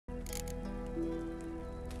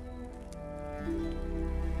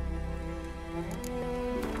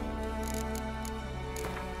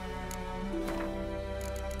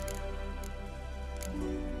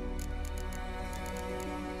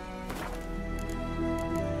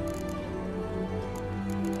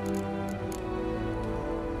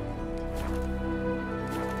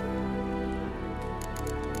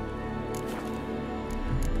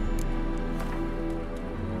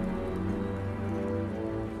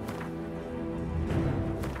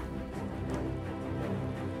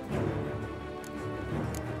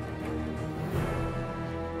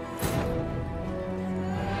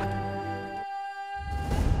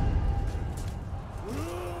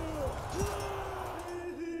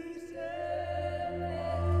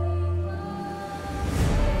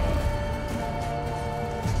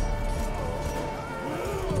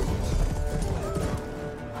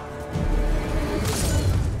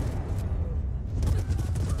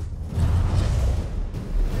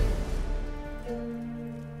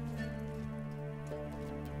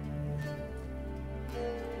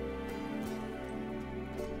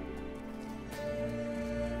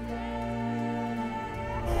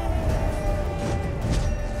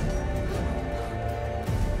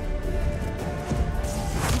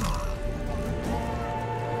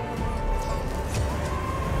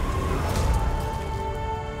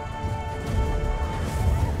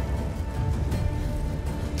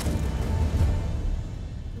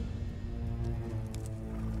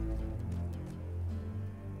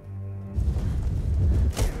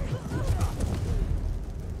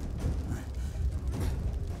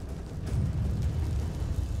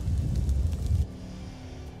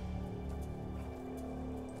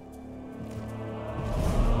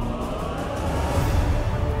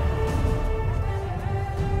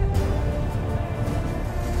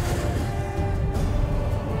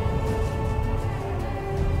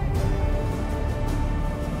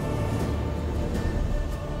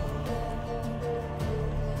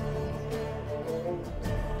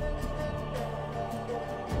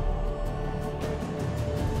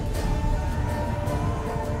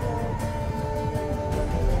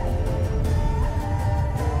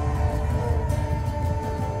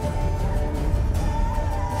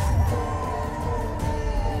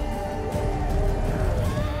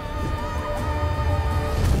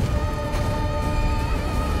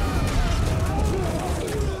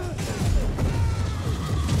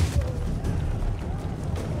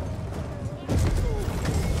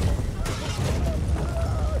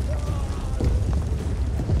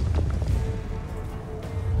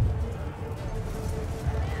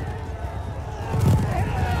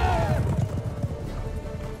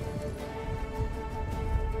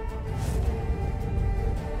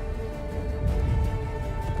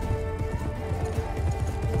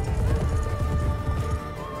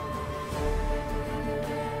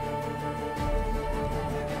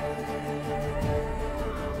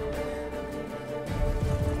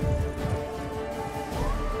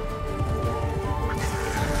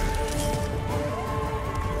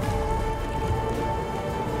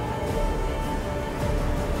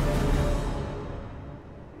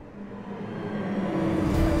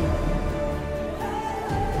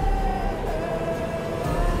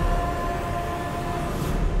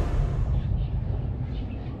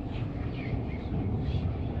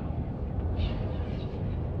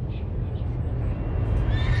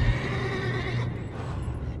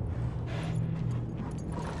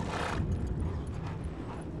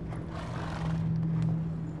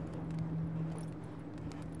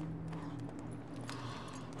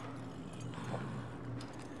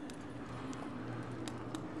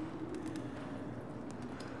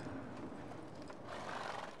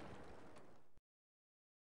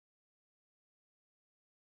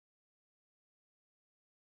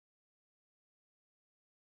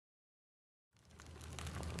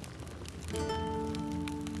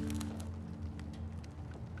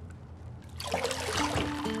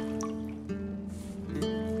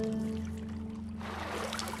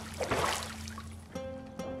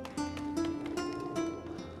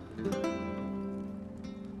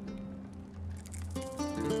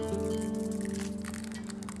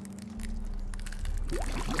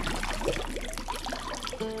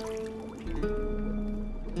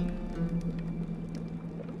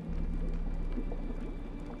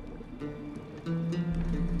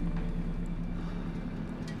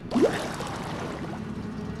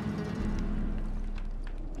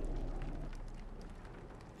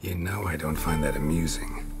You know I don't find that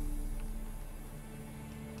amusing.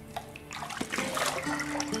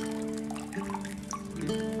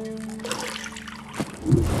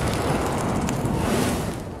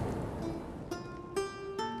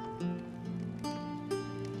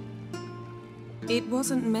 It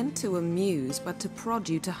wasn't meant to amuse, but to prod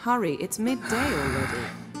you to hurry. It's midday already.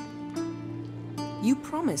 You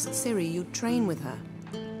promised Ciri you'd train with her.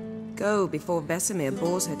 Go before Vesemir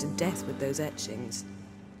bores her to death with those etchings.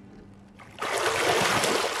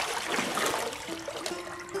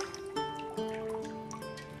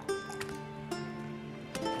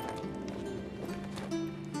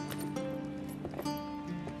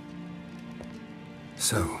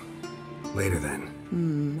 So, later then.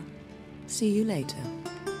 See you later.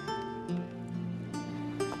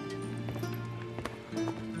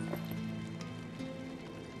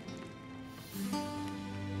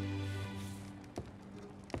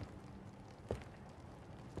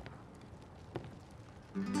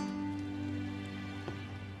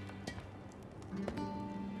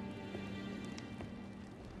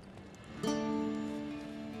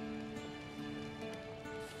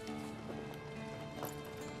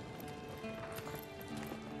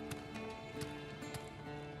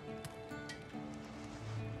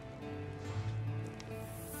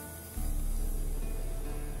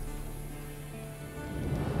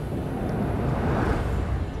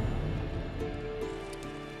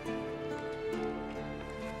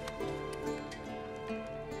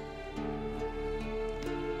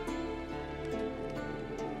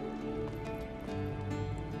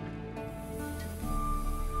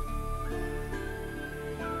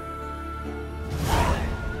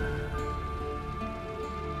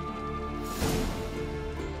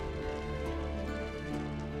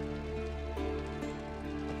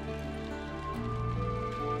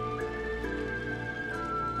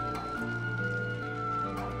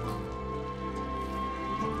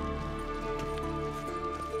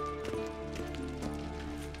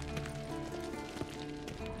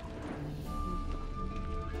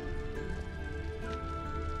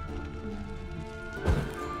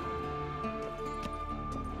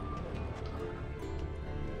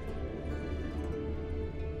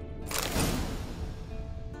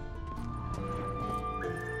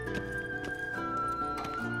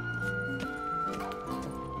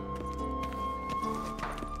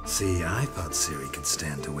 See, I thought Ciri could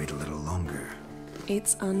stand to wait a little longer.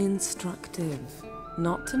 It's uninstructive,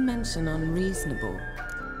 not to mention unreasonable.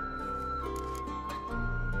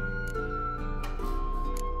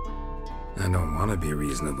 I don't want to be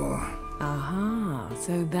reasonable. Aha,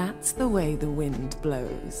 so that's the way the wind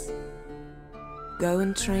blows. Go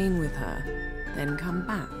and train with her, then come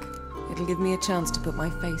back. It'll give me a chance to put my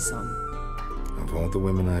face on. Of all the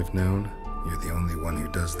women I've known, you're the only one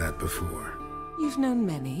who does that before. You've known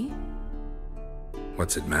many.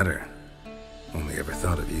 What's it matter? Only ever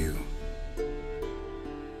thought of you.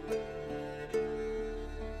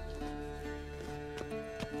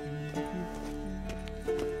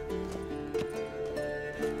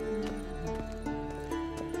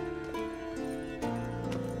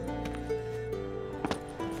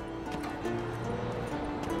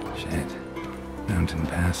 Shit. Mountain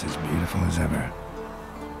Pass is beautiful as ever.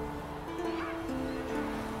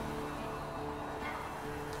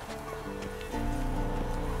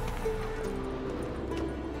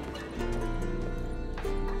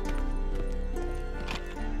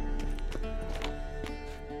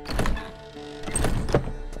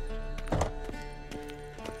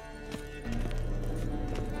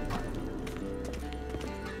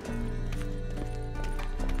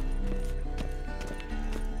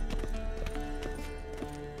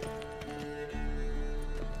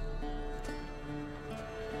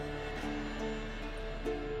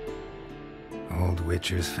 Old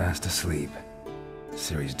Witcher's fast asleep.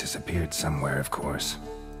 Ciri's disappeared somewhere, of course.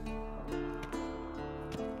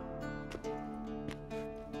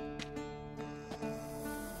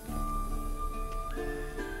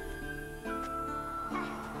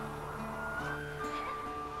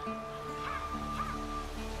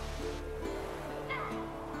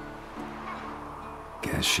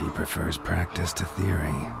 Guess she prefers practice to theory.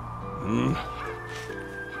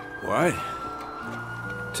 Why?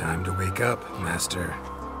 Time to wake up, Master.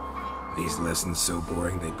 These lessons so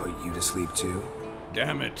boring they put you to sleep too?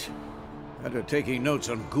 Damn it. After taking notes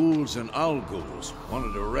on ghouls and owl-ghouls,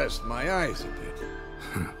 wanted to rest my eyes a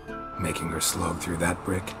bit. Making her slog through that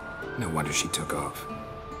brick? No wonder she took off.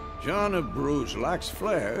 John of Bruges lacks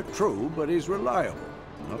flair, true, but he's reliable.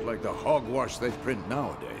 Not like the hogwash they print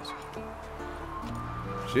nowadays.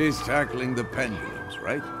 She's tackling the pendulums,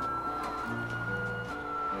 right?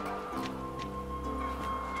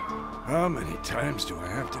 How many times do I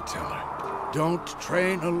have to tell her? Don't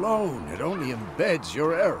train alone. It only embeds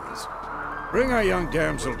your errors. Bring our young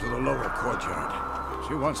damsel to the lower courtyard.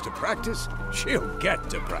 She wants to practice, she'll get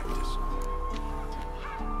to practice.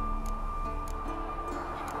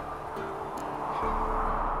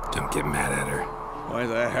 Don't get mad at her. Why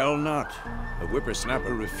the hell not? The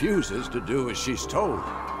whippersnapper refuses to do as she's told.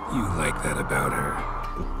 You like that about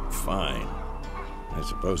her. Fine. I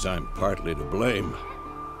suppose I'm partly to blame.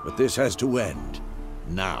 But this has to end.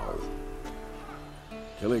 Now.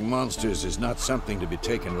 Killing monsters is not something to be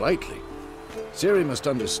taken lightly. Ciri must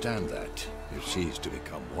understand that, if she's to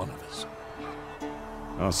become one of us.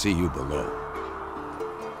 I'll see you below.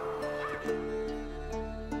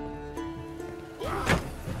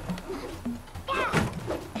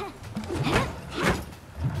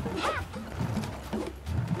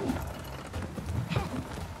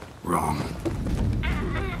 Wrong.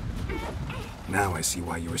 Now I see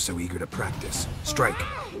why you were so eager to practice. Strike.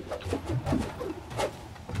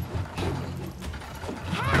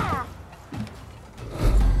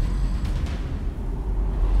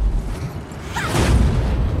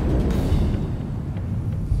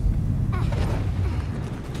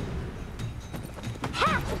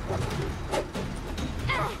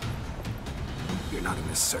 You're not in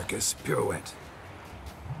this circus. Pirouette.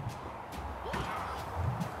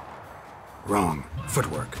 Wrong.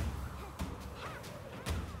 Footwork.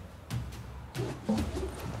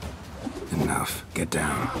 Enough. Get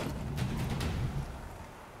down.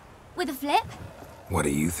 With a flip? What do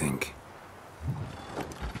you think?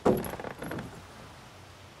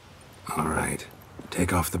 All right.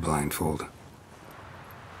 Take off the blindfold.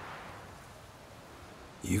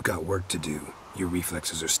 You've got work to do. Your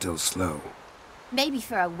reflexes are still slow. Maybe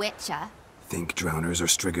for a witcher. Think drowners or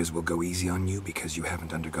striggers will go easy on you because you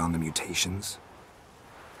haven't undergone the mutations?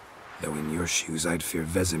 Though in your shoes, I'd fear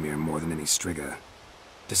Vesemir more than any strigger.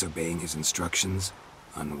 Disobeying his instructions?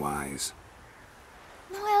 Unwise.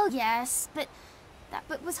 Well, yes, but that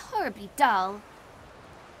book was horribly dull.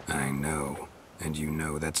 I know. And you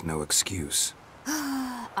know that's no excuse.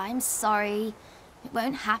 I'm sorry. It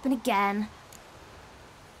won't happen again.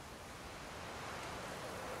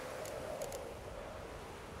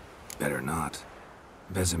 Better not.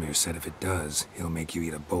 Vesemir said if it does, he'll make you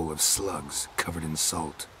eat a bowl of slugs covered in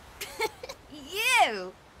salt.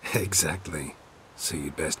 You! Exactly. So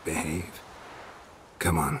you'd best behave.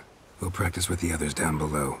 Come on. We'll practice with the others down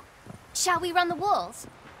below. Shall we run the walls?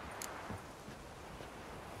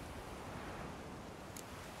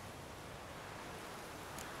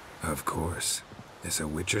 Of course. This a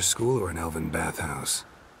Witcher school or an elven bathhouse?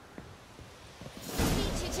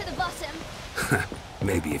 Beat you to the bottom.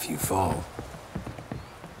 Maybe if you fall.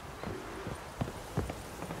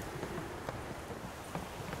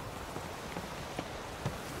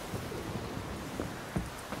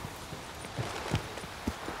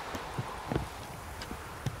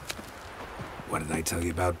 What did I tell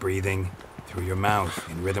you about breathing? Through your mouth,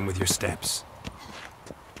 in rhythm with your steps.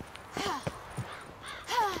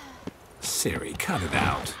 Ciri, cut it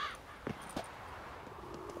out.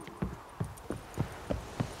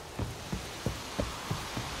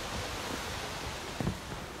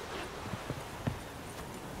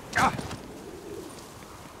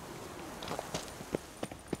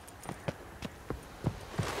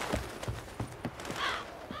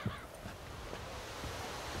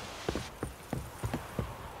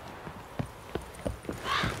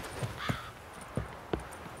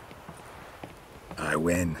 I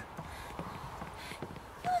win.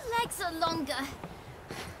 Your legs are longer.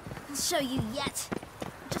 I'll show you yet.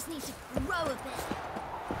 I just need to grow a bit.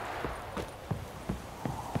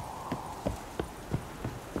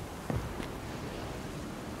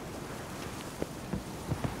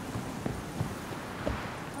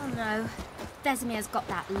 Oh no. Vesemir's got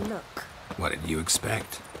that look. What did you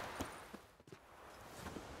expect?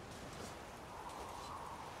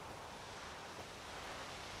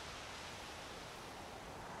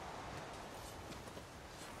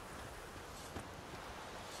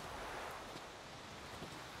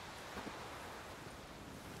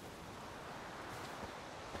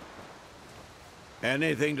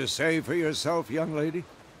 Anything to say for yourself, young lady?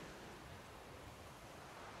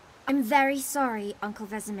 I'm very sorry, Uncle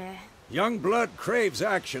Vesemir. Young blood craves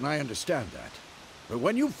action, I understand that. But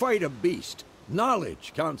when you fight a beast,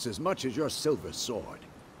 knowledge counts as much as your silver sword.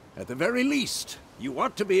 At the very least, you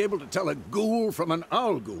ought to be able to tell a ghoul from an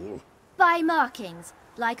owl ghoul. By markings,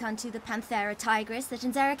 like unto the Panthera tigris that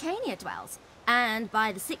in Zerrikania dwells, and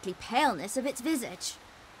by the sickly paleness of its visage.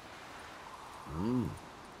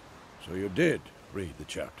 So you did read the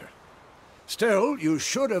chapter. Still, you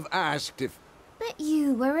should have asked if... But thought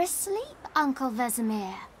you were asleep, Uncle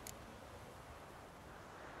Vesemir.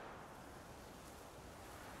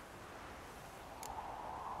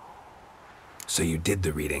 So you did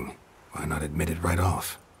the reading. Why not admit it right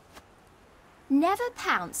off? Never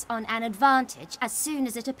pounce on an advantage as soon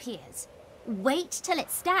as it appears. Wait till it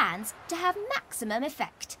stands to have maximum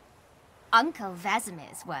effect. Uncle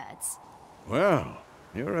Vesemir's words. Well,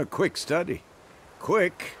 you're a quick study.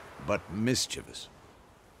 Quick, but mischievous.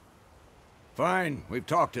 Fine, we've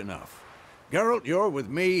talked enough. Geralt, you're with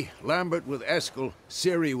me, Lambert with Eskel,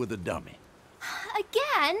 Ciri with the dummy.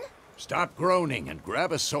 Again? Stop groaning and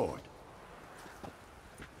grab a sword.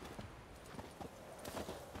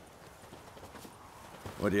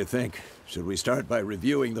 What do you think? Should we start by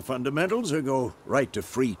reviewing the fundamentals or go right to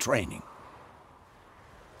free training?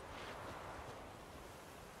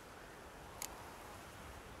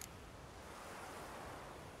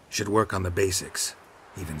 Should work on the basics.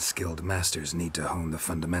 Even skilled masters need to hone the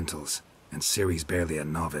fundamentals, and Ciri's barely a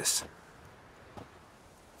novice.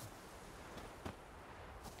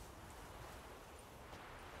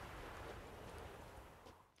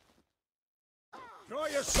 Draw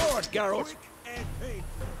your sword, Geralt!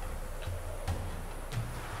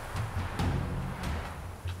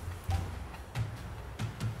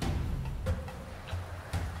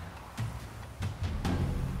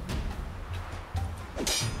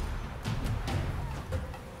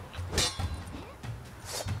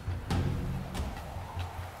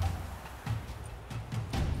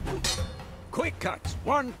 Quick cuts.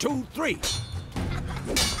 1, 2, 3.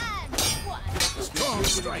 Strong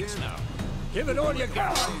strikes now. Give it all you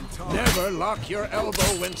got. Never lock your elbow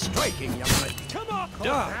when striking, young lady. Come on, call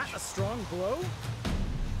Dodge. that a strong blow?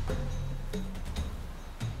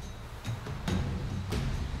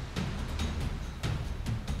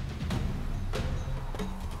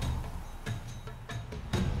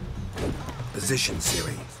 Position,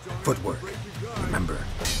 Ciri. Footwork. Remember.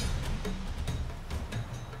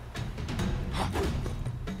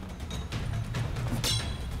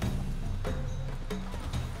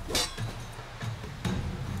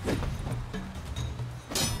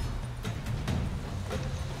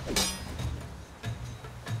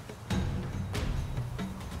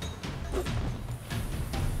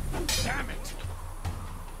 Damn it!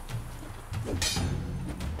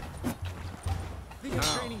 Think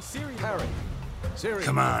of training Ciri. Parry. Ciri.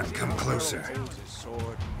 Come on, come closer. Holds his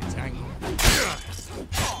sword. It's angry.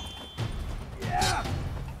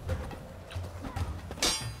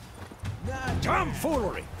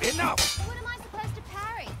 Tomfoolery! Enough! What am I supposed to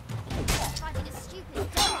parry? Fighting a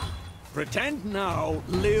stupid dummy. Pretend now,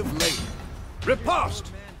 live later.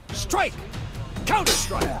 Riposte! Strike!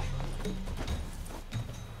 Counter-strike!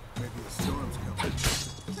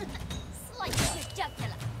 Slice your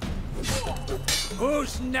jugular.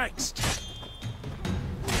 Who's next?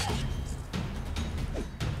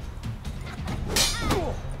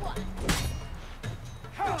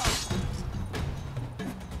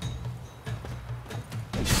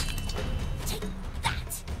 Take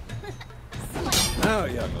that. Now,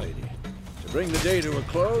 young lady, to bring the day to a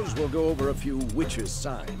close, we'll go over a few witches'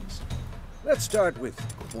 signs. Let's start with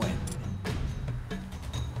Gwen.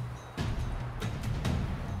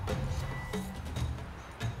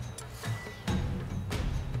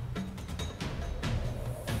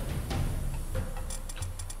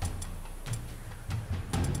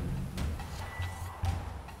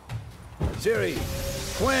 Ciri,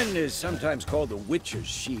 Gwen is sometimes called the Witcher's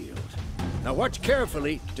Shield. Now watch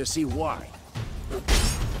carefully to see why.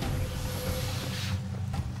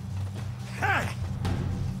 Ha!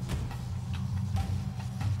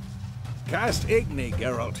 Cast Igni,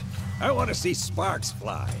 Geralt. I want to see sparks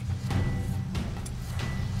fly.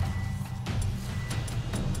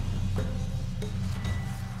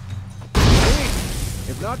 See?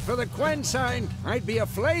 If not for the Gwen sign, I'd be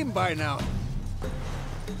aflame by now.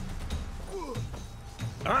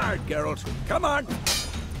 Hard, Geralt. Come on!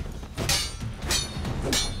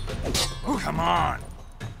 Oh, come on!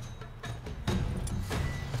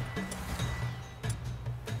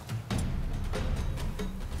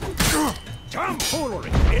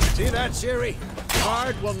 Tomfoolery! See that, Ciri?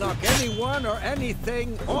 Hard will knock anyone or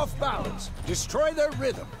anything off balance. Destroy their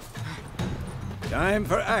rhythm. Time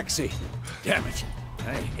for Axie. Damn it.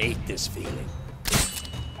 I hate this feeling.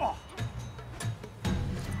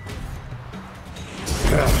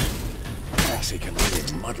 Axie can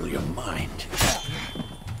really muddle your mind.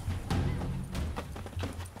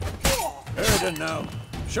 Erden now.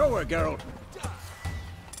 Show her, Geralt.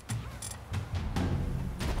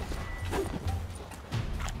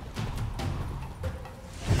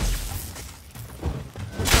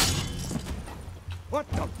 What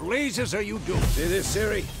the blazes are you doing? See this,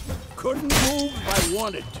 Ciri? Couldn't move if I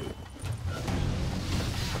wanted to.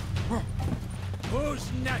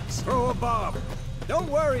 Who's next? Throw a bomb. Don't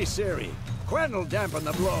worry, Ciri. Quen will dampen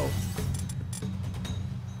the blow.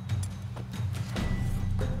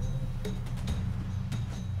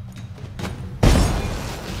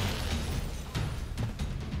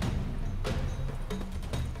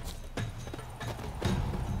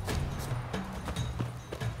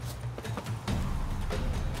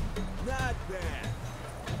 Not bad.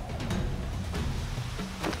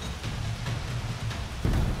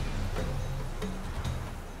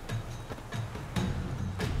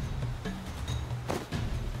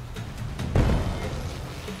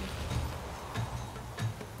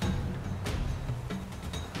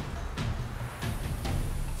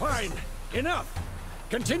 Fine. Enough.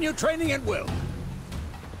 Continue training at will.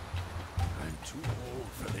 I'm too old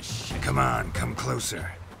for this shit. Come on, come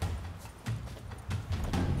closer.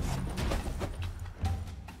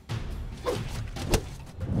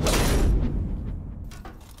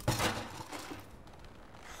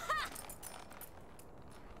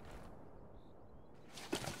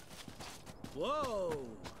 Whoa!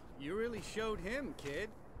 You really showed him, kid.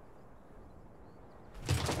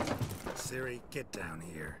 Ciri, get down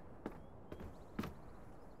here.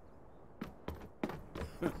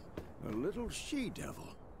 A little she-devil.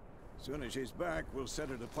 Soon as she's back, we'll set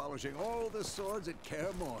her to polishing all the swords at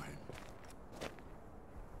Kaer Morhen.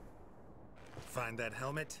 Find that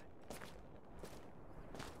helmet?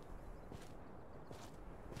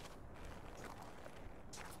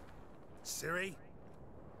 Ciri?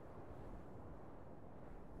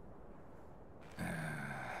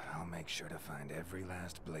 I'll make sure to find every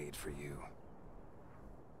last blade for you.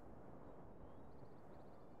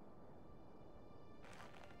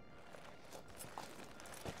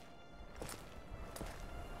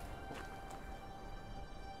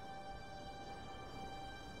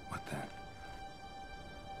 What the?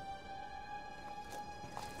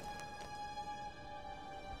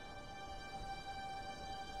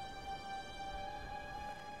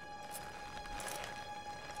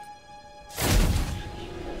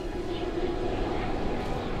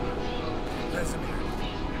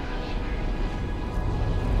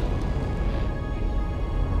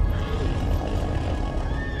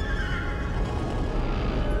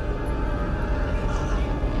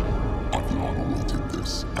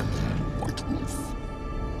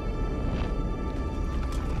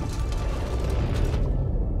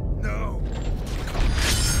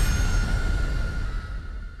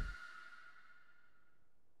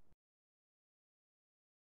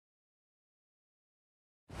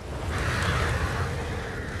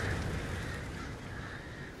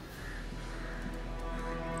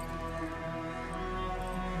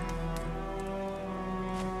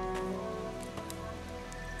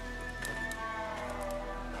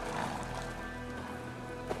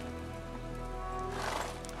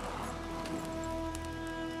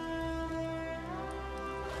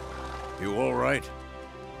 You all right?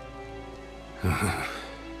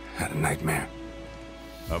 Had a nightmare.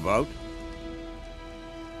 About?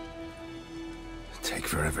 Take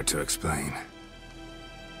forever to explain.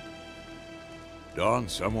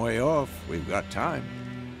 Dawn's some way off. We've got time.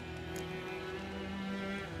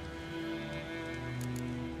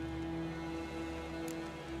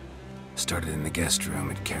 Started in the guest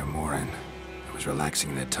room at Kaer Morhen. I was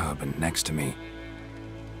relaxing in a tub, and next to me...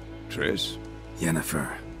 Triss?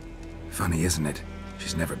 Yennefer. Funny, isn't it?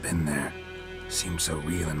 She's never been there. Seemed so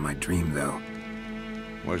real in my dream, though.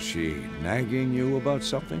 Was she nagging you about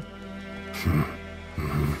something?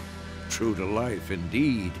 True to life,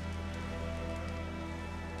 indeed.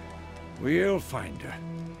 We'll find her.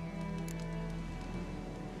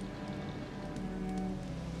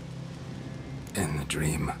 In the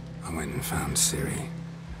dream, I went and found Ciri.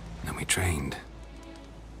 Then we trained.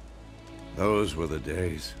 Those were the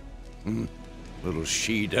days. Little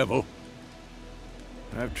she-devil.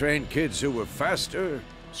 I've trained kids who were faster,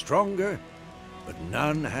 stronger, but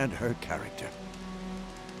none had her character.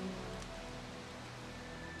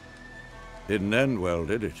 Didn't end well,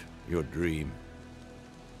 did it? Your dream?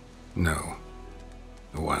 No.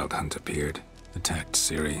 The Wild Hunt appeared, attacked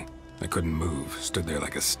Ciri. I couldn't move, stood there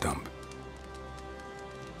like a stump.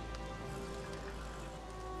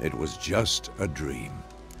 It was just a dream.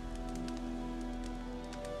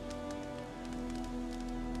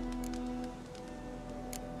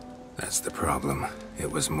 That's the problem.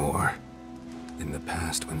 It was more. In the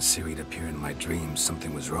past, when Ciri'd appear in my dreams,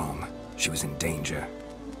 something was wrong. She was in danger.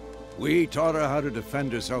 We taught her how to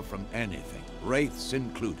defend herself from anything, wraiths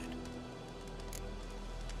included.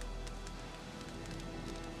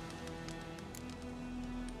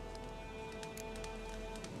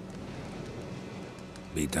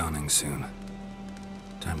 Be dawning soon.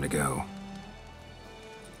 Time to go.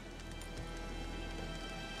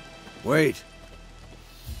 Wait.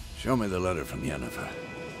 Show me the letter from Yennefer.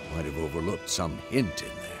 Might have overlooked some hint in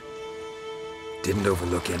there. Didn't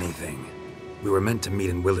overlook anything. We were meant to meet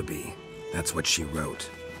in Willoughby. That's what she wrote.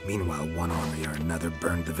 Meanwhile, one army or another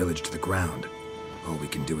burned the village to the ground. All we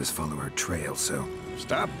can do is follow her trail, so...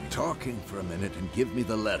 Stop talking for a minute and give me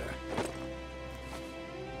the letter.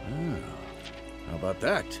 Ah, how about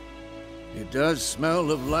that? It does smell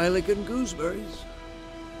of lilac and gooseberries.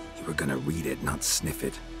 You were gonna read it, not sniff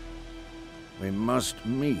it. We must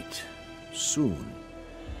meet. Soon.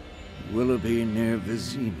 Willoughby near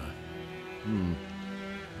Vizima.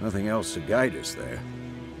 Nothing else to guide us there.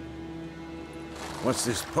 What's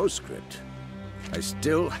this postscript? I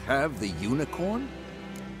still have the unicorn?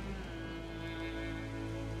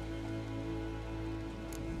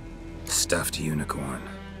 Stuffed unicorn.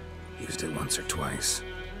 Used it once or twice.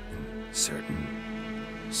 In certain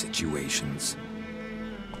situations.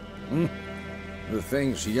 The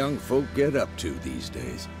things young folk get up to these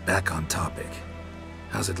days. Back on topic.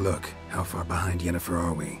 How's it look? How far behind Yennefer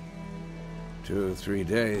are we? 2 or 3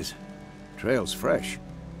 days. Trail's fresh,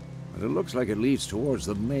 but it looks like it leads towards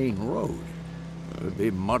the main road. Could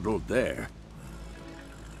be muddled there.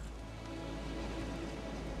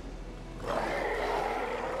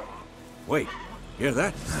 Wait, hear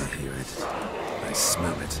that? I hear it. I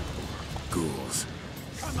smell it. Ghouls.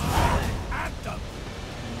 Come on, at them!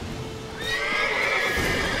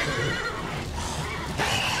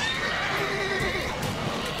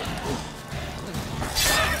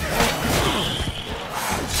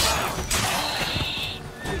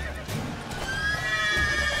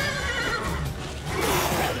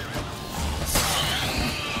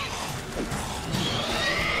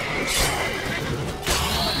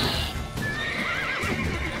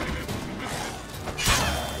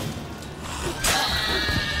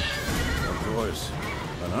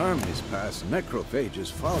 Armies pass,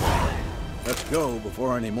 necrophages follow. Let's go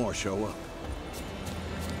before any more show up.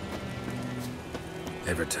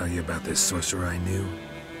 Ever tell you about this sorcerer I knew?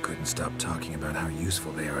 Couldn't stop talking about how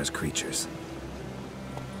useful they are as creatures.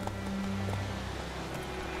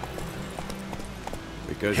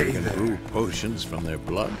 Because you can brew potions from their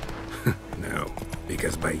blood? No,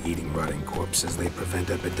 because by eating rotting corpses, they prevent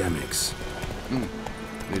epidemics.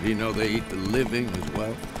 Did he know they eat the living as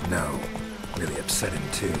well? No. Really upset him,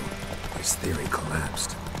 too. His theory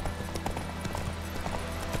collapsed.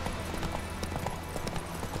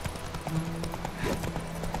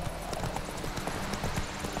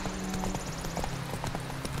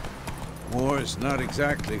 War's not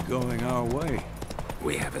exactly going our way.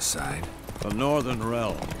 We have a side. The Northern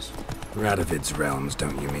Realms. Radovid's realms,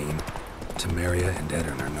 don't you mean? Temeria and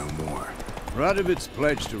Edirn are no more. Radovid's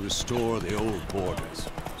pledged to restore the old borders,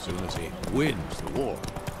 as soon as he wins the war.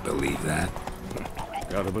 Believe that?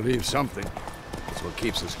 Gotta believe something. That's what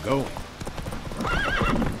keeps us going.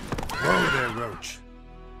 Whoa there, Roach.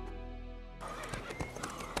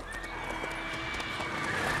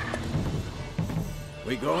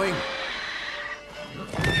 We going?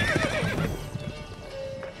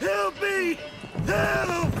 Help me!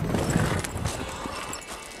 Help!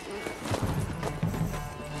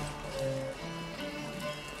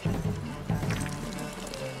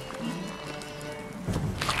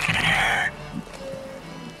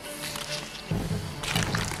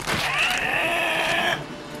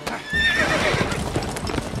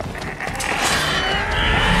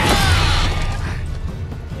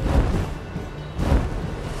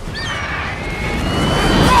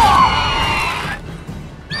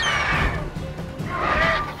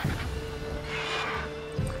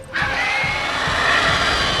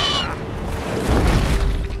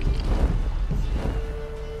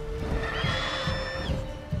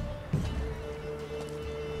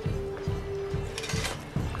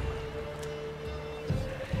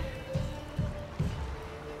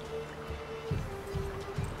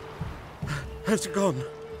 Has it gone?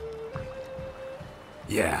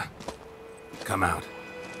 Yeah. Come out.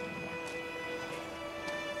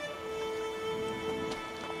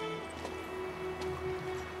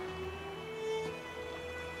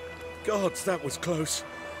 Gods, that was close.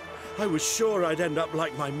 I was sure I'd end up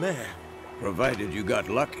like my mare. Provided you got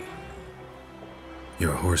lucky.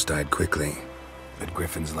 Your horse died quickly, but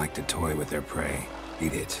griffins like to toy with their prey.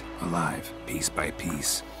 Eat it, alive, piece by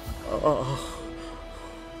piece. Oh.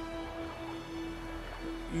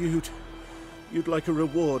 You'd like a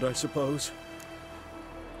reward, I suppose.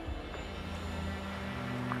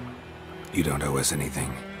 You don't owe us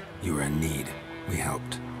anything. You were in need. We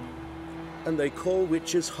helped. And they call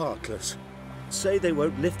witches heartless. Say they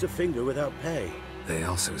won't lift a finger without pay. They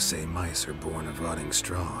also say mice are born of rotting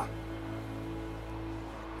straw.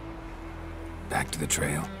 Back to the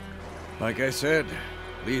trail. Like I said,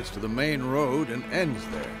 leads to the main road and ends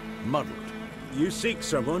there, muddled. You seek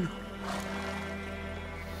someone?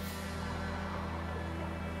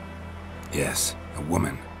 Yes, a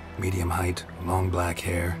woman. Medium height, long black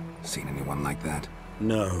hair. Seen anyone like that?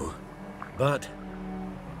 No. But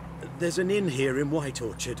there's an inn here in White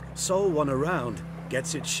Orchard. Sole one around.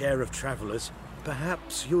 Gets its share of travelers.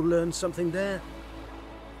 Perhaps you'll learn something there?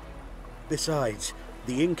 Besides,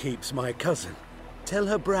 the innkeep's my cousin. Tell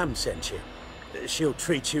her Bram sent you. She'll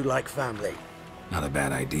treat you like family. Not a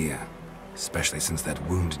bad idea. Especially since that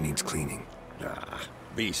wound needs cleaning. Ah,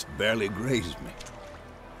 beast barely grazed me.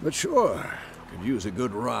 But sure, could use a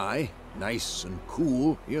good rye. Nice and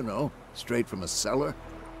cool, you know, straight from a cellar.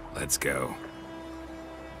 Let's go.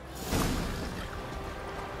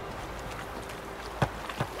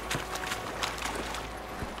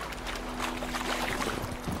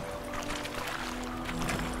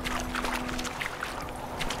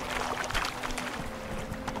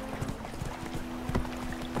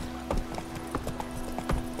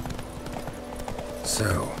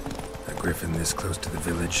 So, a griffin this close to the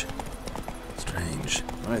village? Strange.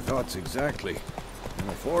 My thoughts exactly. In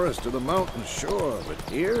the forest or the mountains, sure, but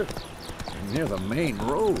here? Near the main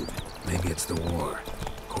road. Maybe it's the war.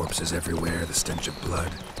 Corpses everywhere, the stench of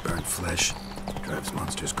blood, burnt flesh. Drives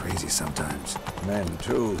monsters crazy sometimes. Men,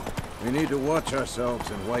 too. We need to watch ourselves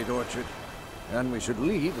in White Orchard. And we should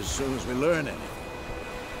leave as soon as we learn anything.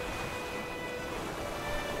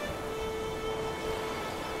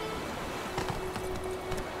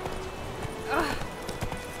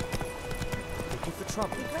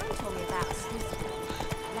 Trouble. The Gran told me about a sleuth.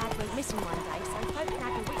 Lad went missing one day, so I'm hoping I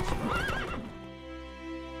can reach him. Well,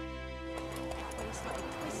 he started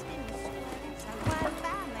twisting and swerving, so well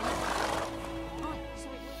found then. Oh, so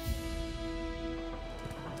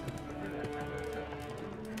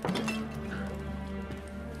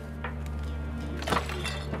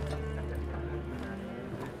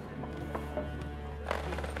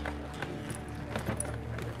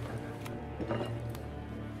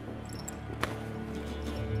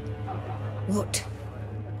What?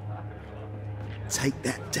 Take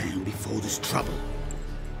that down before there's trouble.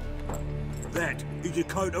 That is a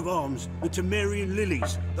coat of arms, the Temerian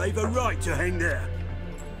lilies. They've a right to hang there.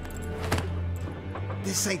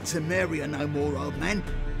 This ain't Temeria no more, old man.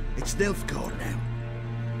 It's Nilfgaard now.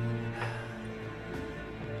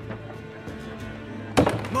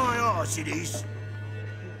 My arse it is.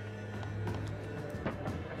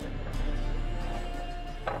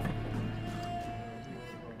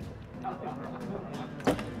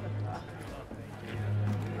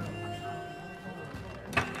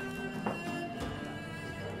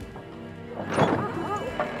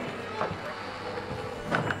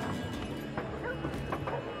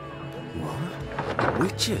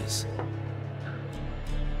 Witches?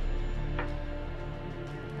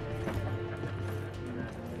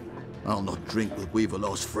 I'll not drink with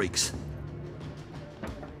Weaverlaw's freaks.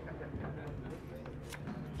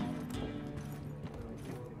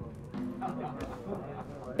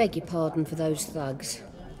 Beg your pardon for those thugs.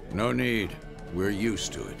 No need. We're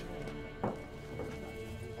used to it.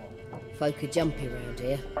 Folk are jumpy round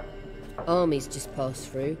here. Armies just passed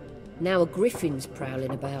through. Now a griffin's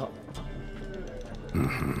prowling about.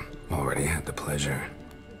 Already had the pleasure.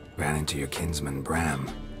 Ran into your kinsman, Bram.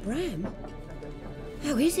 Bram?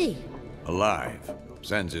 How is he? Alive.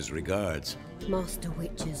 Sends his regards. Master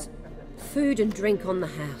Witches. Food and drink on the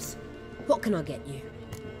house. What can I get you?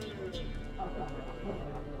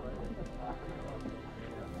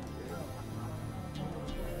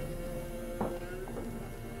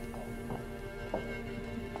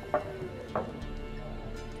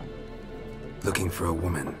 Looking for a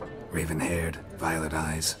woman. Raven-haired, violet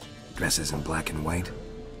eyes, dresses in black and white.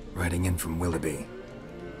 Riding in from Willoughby.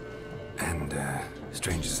 And,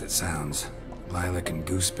 strange as it sounds, lilac and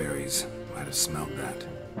gooseberries might have smelled that.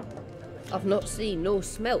 I've not seen nor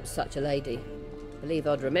smelt such a lady. Believe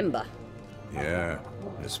I'd remember. Yeah,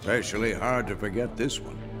 especially hard to forget this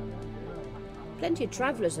one. Plenty of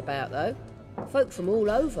travellers about, though. Folk from all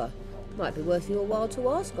over. Might be worth your while to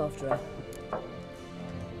ask after her.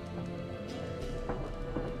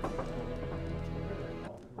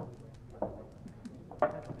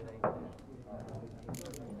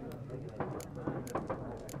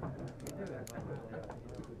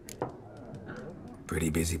 Pretty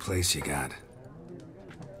busy place you got.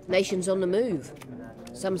 Nations on the move.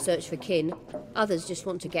 Some search for kin, others just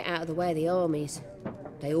want to get out of the way of the armies.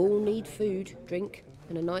 They all need food, drink,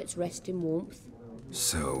 and a night's rest in warmth.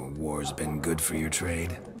 So, war's been good for your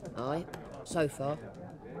trade? Aye. so far.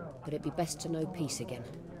 But it'd be best to know peace again.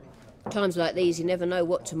 Times like these, you never know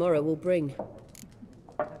what tomorrow will bring.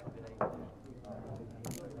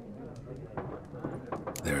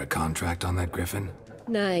 There a contract on that griffin?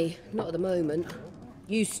 Nay, not at the moment.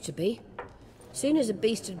 Used to be. Soon as a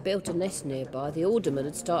beast had built a nest nearby, the alderman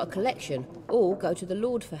would start a collection, or go to the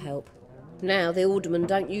Lord for help. Now the aldermen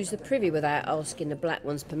don't use the privy without asking the Black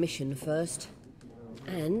One's permission first.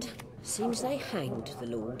 And seems they hanged the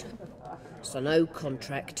Lord. So no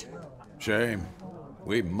contract. Shame.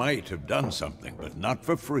 We might have done something, but not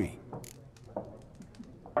for free.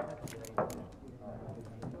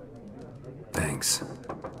 Thanks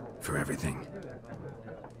for everything.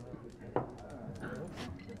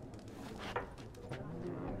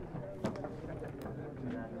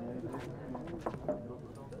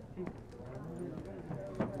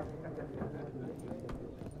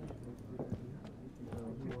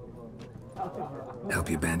 Help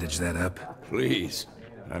you bandage that up? Please.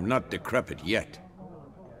 I'm not decrepit yet.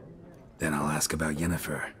 Then I'll ask about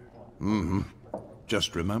Yennefer. Mm-hmm.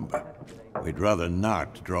 Just remember, we'd rather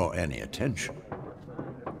not draw any attention.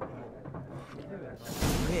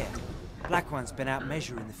 Here, Black One's been out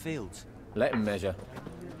measuring the fields. Let him measure.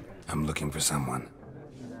 I'm looking for someone.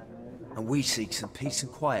 And we seek some peace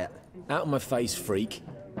and quiet. Out of my face, freak.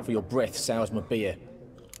 For your breath sours my beer.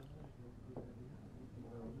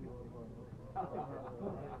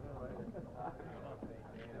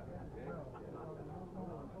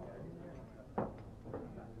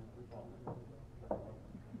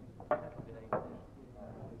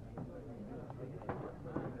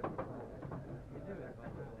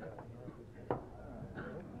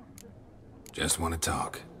 Just want to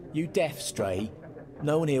talk. You deaf, Stray?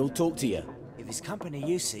 No one here'll talk to you. If it's company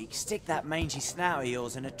you seek, stick that mangy snout of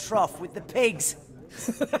yours in a trough with the pigs.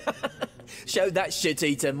 Show that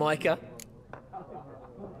shit-eater, Micah.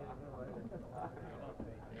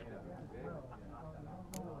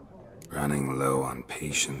 Running low on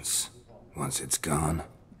patience. Once it's gone,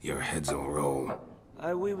 your heads will roll.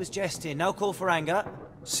 We was jesting. No call for anger.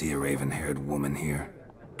 See a raven-haired woman here,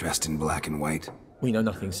 dressed in black and white? We know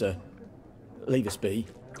nothing, sir. Leave us be.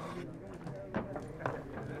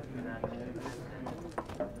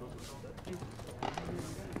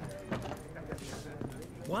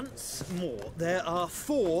 Once more, there are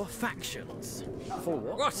 4 factions. 4?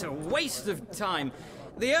 What a waste of time!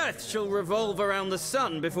 The Earth shall revolve around the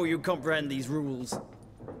sun before you comprehend these rules.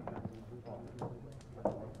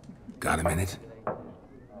 Got a minute?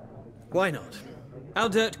 Why not?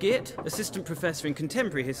 Aldert Geert, Assistant Professor in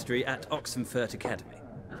Contemporary History at Oxenfurt Academy.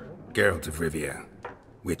 Geralt of Rivia,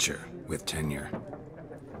 Witcher with tenure.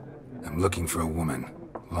 I'm looking for a woman.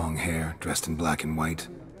 Long hair, dressed in black and white.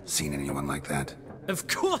 Seen anyone like that? Of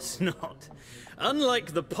course not!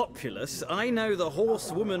 Unlike the populace, I know the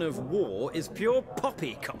horsewoman of war is pure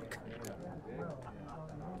poppycock.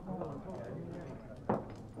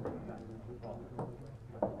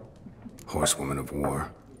 Horsewoman of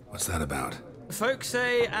war? What's that about? Folk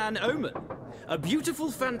say an omen. A beautiful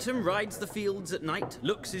phantom rides the fields at night,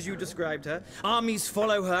 looks as you described her. Armies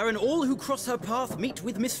follow her, and all who cross her path meet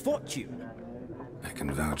with misfortune. I can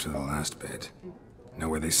vouch for the last bit. Know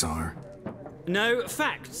where they saw her? No,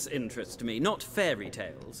 facts interest me, not fairy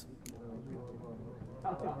tales.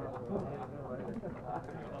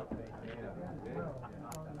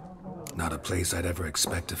 Not a place I'd ever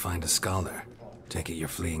expect to find a scholar. Take it you're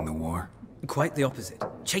fleeing the war? Quite the opposite.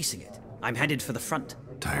 Chasing it. I'm headed for the front.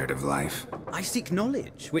 Tired of life? I seek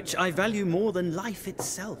knowledge, which I value more than life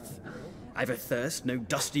itself. I've a thirst no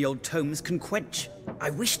dusty old tomes can quench.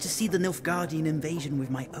 I wish to see the Nilfgaardian invasion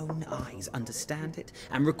with my own eyes, understand it,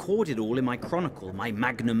 and record it all in my chronicle, my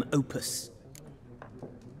magnum opus.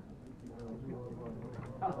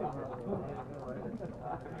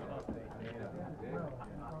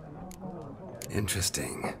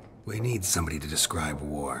 Interesting. We need somebody to describe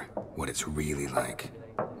war, what it's really like.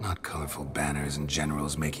 Not colorful banners and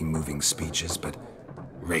generals making moving speeches, but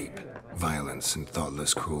rape, violence, and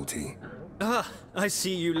thoughtless cruelty. Ah, I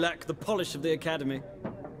see you lack the polish of the Academy.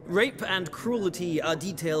 Rape and cruelty are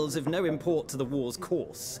details of no import to the war's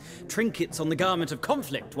course. Trinkets on the garment of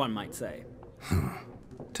conflict, one might say.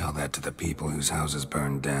 Tell that to the people whose houses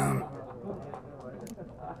burned down.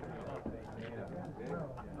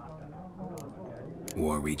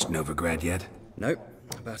 War reached Novigrad yet? Nope,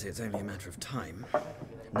 but it's only a matter of time.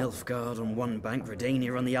 Nilfgaard on one bank,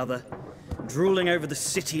 Redania on the other. Drooling over the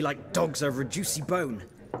city like dogs over a juicy bone.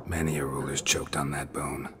 Many a ruler's choked on that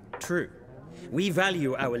bone. True. We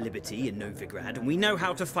value our liberty in Novigrad, and we know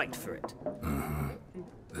how to fight for it.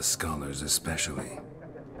 The scholars especially.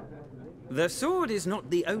 The sword is not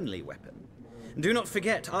the only weapon. Do not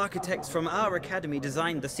forget, architects from our academy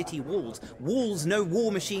designed the city walls. Walls no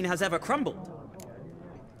war machine has ever crumbled.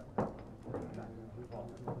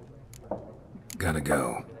 Gotta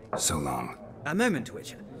go. So long. A moment,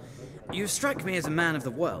 Witcher. You strike me as a man of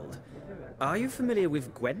the world. Are you familiar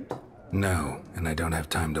with Gwent? No, and I don't have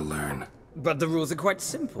time to learn. But the rules are quite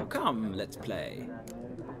simple. Come, let's play.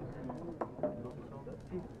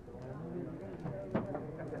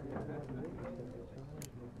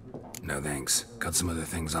 No thanks. Got some other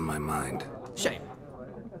things on my mind. Shame.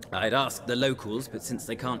 I'd ask the locals, but since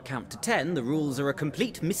they can't count to 10, the rules are a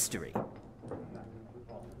complete mystery.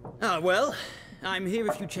 Ah, well, I'm here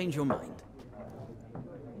if you change your mind.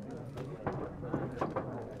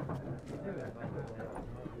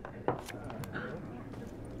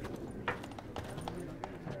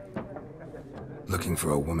 Looking for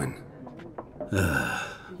a woman.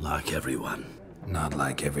 Like everyone. Not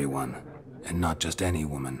like everyone. And not just any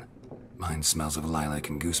woman. Mine smells of lilac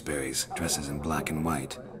and gooseberries, dresses in black and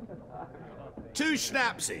white. 2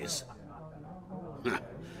 schnapsies.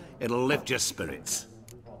 It'll lift your spirits.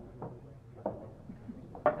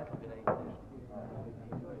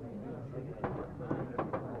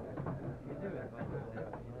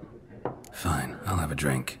 Fine, I'll have a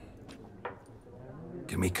drink.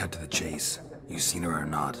 Can we cut to the chase? You seen her or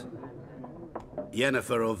not?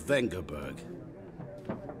 Yennefer of Vengerberg.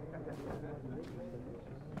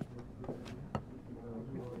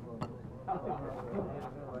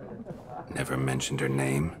 Never mentioned her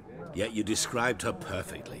name. Yet you described her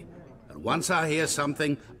perfectly. And once I hear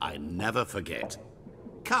something, I never forget.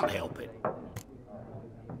 Can't help it.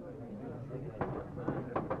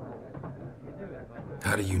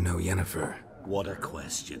 How do you know Yennefer? What a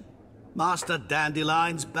question. Master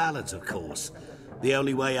Dandelion's ballads, of course. The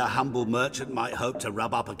only way a humble merchant might hope to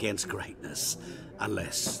rub up against greatness.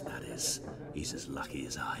 Unless, that is, he's as lucky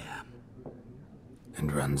as I am.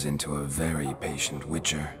 And runs into a very patient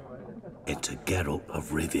witcher. Into Geralt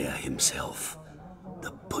of Rivia himself.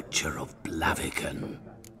 The Butcher of Blaviken.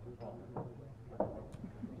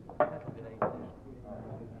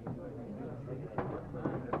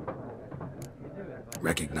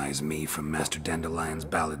 Recognize me from Master Dandelion's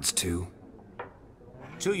ballads too?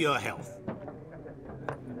 To your health.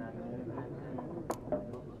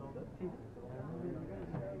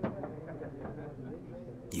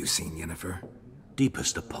 You seen Yennefer?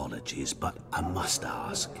 Deepest apologies, but I must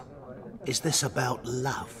ask. Is this about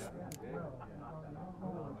love?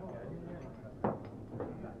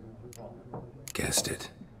 Guessed it.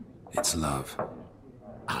 It's love.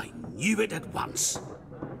 I knew it at once.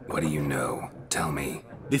 What do you know? Tell me.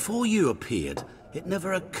 Before you appeared, it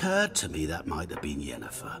never occurred to me that might have been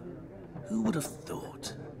Yennefer. Who would have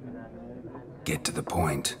thought? Get to the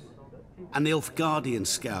point. An Nilfgaardian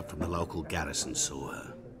scout from the local garrison saw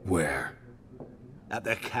her. Where? At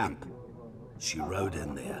their camp. She rode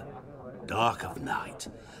in there. Dark of night.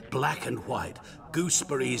 Black and white.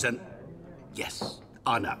 Gooseberries and... Yes,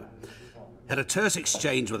 I know. Had a terse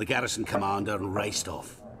exchange with the garrison commander and raced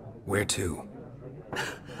off. Where to?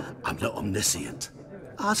 I'm not omniscient.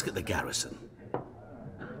 Ask at the garrison.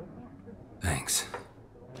 Thanks.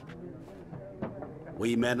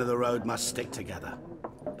 We men of the road must stick together.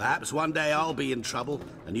 Perhaps one day I'll be in trouble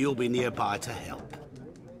and you'll be nearby to help.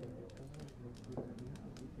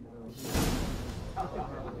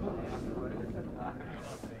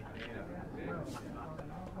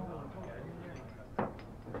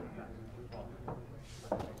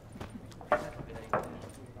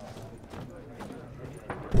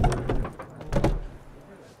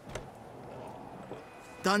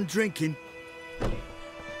 Done drinking?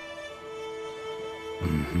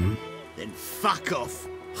 Mm-hmm. Then fuck off.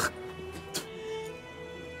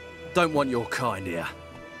 Don't want your kind here.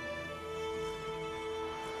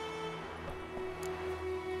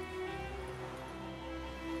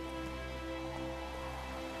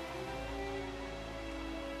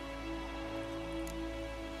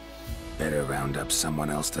 Better round up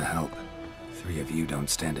someone else to help. 3 of you don't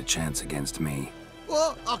stand a chance against me.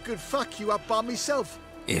 What? I could fuck you up by myself.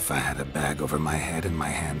 If I had a bag over my head and my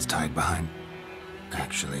hands tied behind...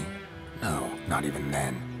 Actually, no, not even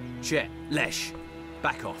then. Chet, Lesh,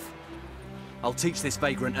 back off. I'll teach this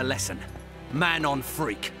vagrant a lesson. Man on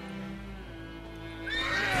freak.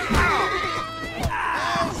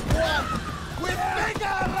 With bigger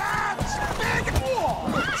lads! Big war!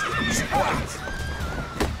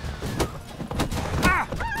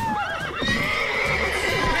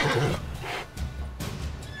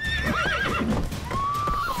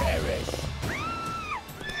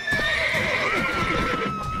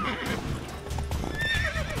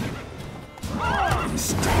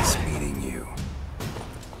 Stays meeting you.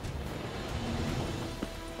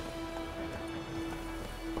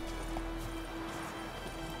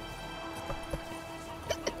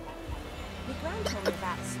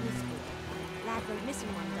 went missing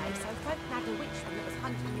one day, so folk nabbed a witchman that was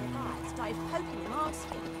hunting nearby. Started poking him,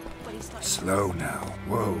 asking. But he started... Slow now.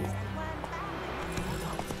 Whoa. Oh,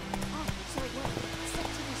 so it was.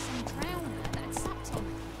 Except he was some drowner that had sucked him.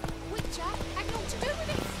 Witcher had naught to do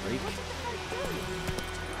with it. Freak. What did the folk do?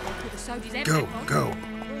 They could have sewed his head Go, back on. go.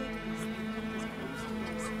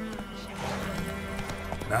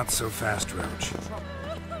 Not so fast, Roach.